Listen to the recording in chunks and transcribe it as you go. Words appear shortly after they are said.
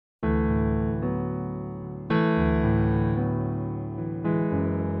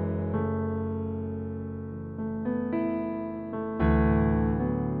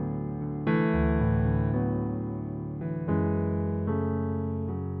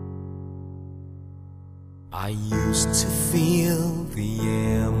I used to feel the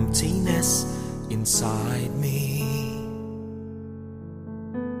emptiness inside me.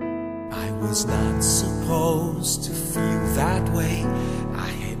 I was not supposed to feel that way. I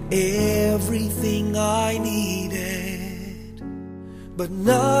had everything I needed, but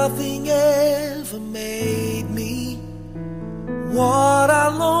nothing ever made me what I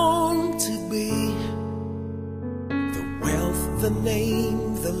longed to be. The wealth, the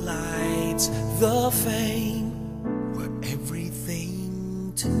name, the lights, the fame were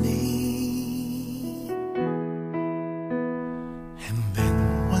everything to me. And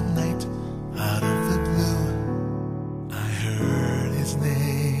then one night, out of the blue, I heard his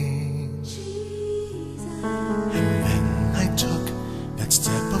name. And then I took that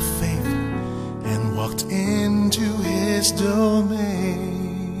step of faith and walked into his domain.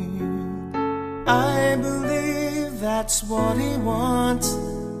 I believe that's what he wants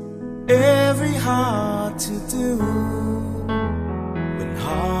every heart to do. When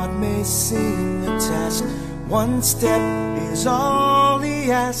hard may seem the task, one step is all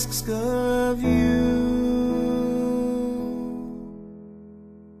he asks of you.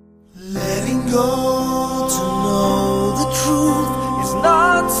 Letting go to know the truth is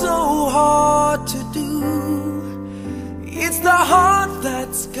not so hard to do. It's the heart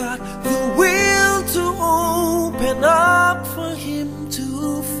that's got the will to open up for him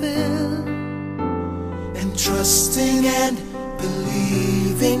to fill. And trusting and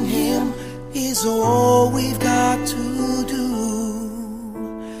believing him is all we've got to do.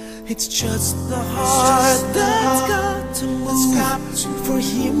 It's just the heart that's got to move for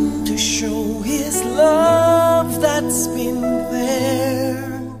him to show his love that's been there.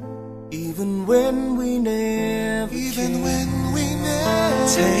 Even when we never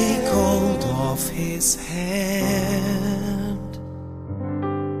take hold of his hand.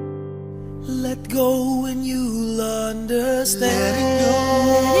 Let go and you'll understand. Letting go.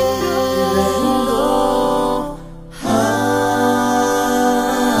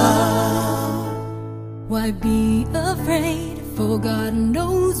 Why be afraid? For God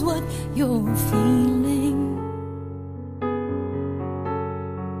knows what you're feeling.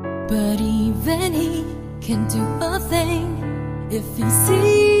 But even he can do a thing if he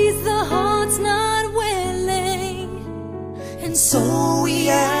sees the heart's not willing. And so we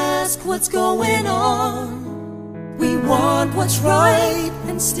ask what's going on. We want what's right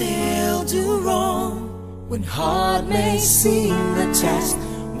and still do wrong. When hard may seem the task,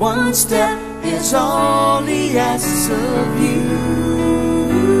 one step is all he asks of you.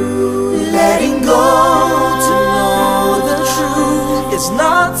 Letting go to know the truth is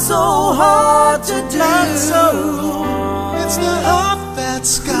not so hard to do. It's the heart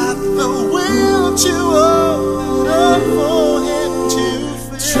that's got the will to open up for him to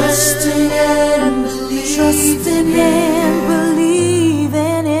fill. Trusting and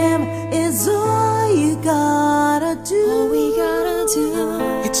believing him is all you gotta do. All we gotta do.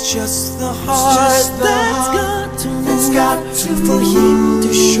 It's just the heart that's got to move for him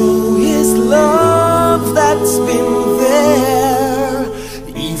to show his love that's been there.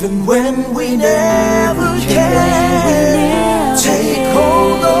 Even when we never can take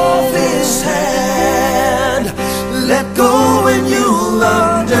hold of his hand. Let go and you'll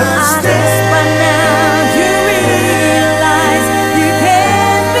understand.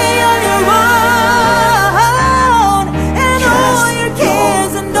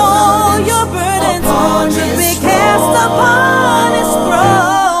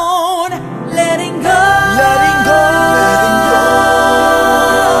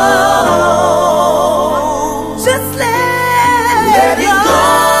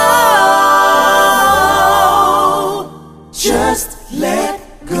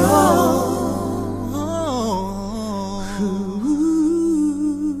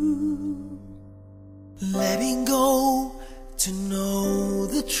 Letting go to know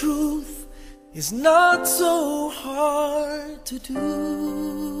the truth is not so hard to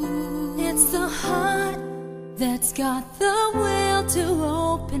do. It's the heart that's got the will to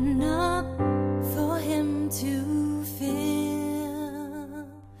open up for him to fill.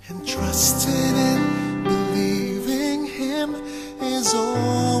 And trusting and believing him is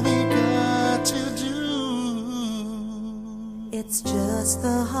all we got to do. It's just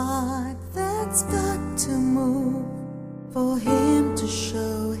the heart that's got to move for him to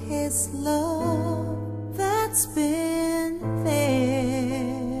show his love that's been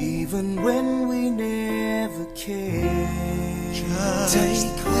there. Even when we never can, Just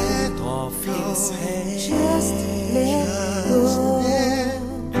take hold of his hand. Just let go.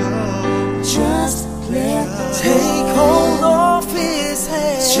 Just let take hold of his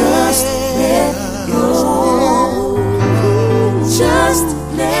hand. Just let go.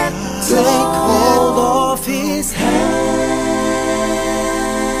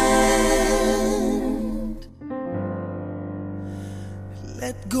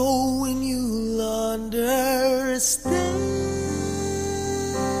 Let go and you'll understand.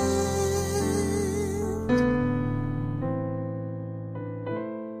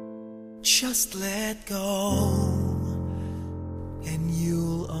 Just let go and